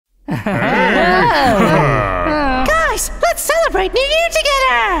Guys, let's celebrate New Year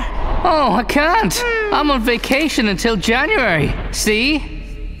together! Oh, I can't. I'm on vacation until January. See?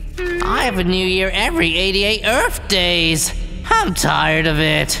 I have a new year every 88 Earth days. I'm tired of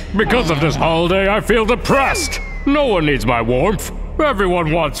it. Because of this holiday, I feel depressed. No one needs my warmth.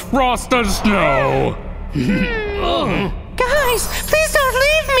 Everyone wants frost and snow. Guys, please don't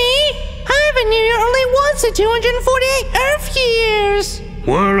leave me! I have a new year only once in 248 Earth years!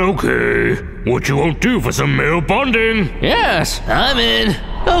 Well, okay. What you won't do for some male bonding? Yes. I'm in.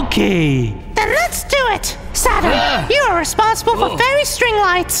 Okay. Then let's do it! Saturn, you are responsible for fairy string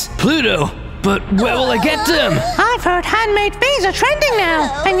lights! Pluto, but where will I get them? I've heard handmade things are trending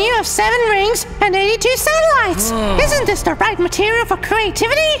now, and you have 7 rings and 82 satellites! Isn't this the right material for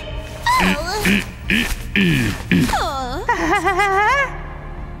creativity?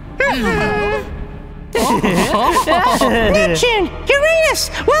 Neptune! Uranus!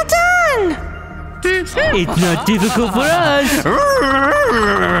 Well done! It's not difficult for us.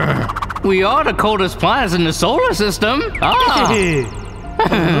 We are the coldest planets in the solar system.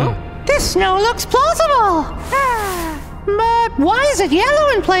 This snow looks plausible! But why is it yellow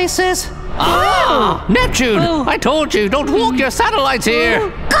in places? Neptune! I told you, don't walk your satellites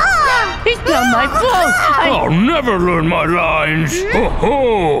here. It's not my fault. I'll never learn my lines. Ho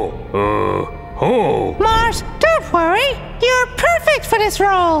ho. Ho. Mars, don't worry. You're perfect for this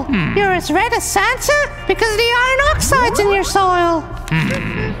role. You're as red as Sansa because of the iron oxides in your soil.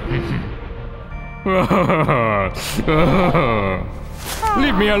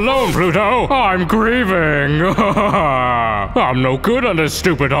 Leave me alone, Pluto. I'm grieving. I'm no good on this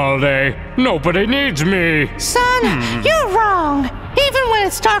stupid holiday. Nobody needs me. Son, you're wrong. Even when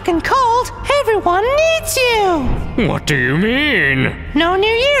it's dark and cold, everyone needs you. What do you mean? No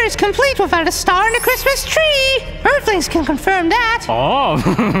New Year is complete without a star and a Christmas tree. Earthlings can confirm that. Oh.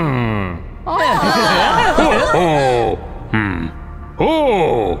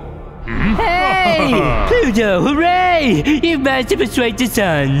 Oh. Hey! Pluto, hooray! You've managed to persuade the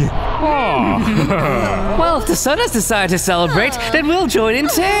sun. Well, if the sun has decided to celebrate, then we'll join in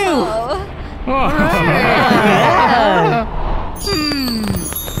too.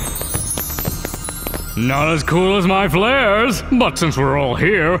 Not as cool as my flares, but since we're all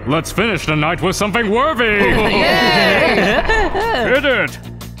here, let's finish the night with something worthy. Hit it!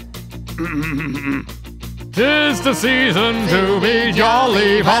 'Tis the season to be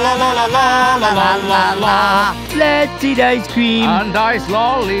jolly. La la la la la la la la la. Let's eat ice cream. And ice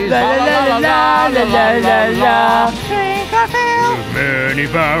lollies. La la la la la la la la la. Drink or fill. Many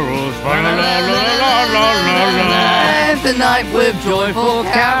barrels. La la la la la la la la. And the night with joyful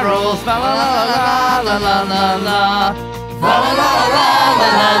carols. La la la la la la la. La la la la la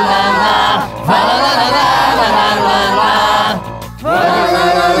la la la. La la la la la la la. La la la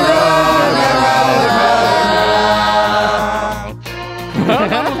la la.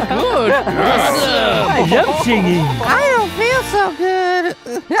 Good. I love singing. I don't feel so good.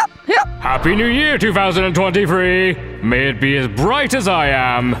 Happy New Year 2023. May it be as bright as I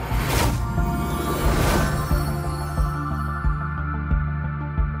am.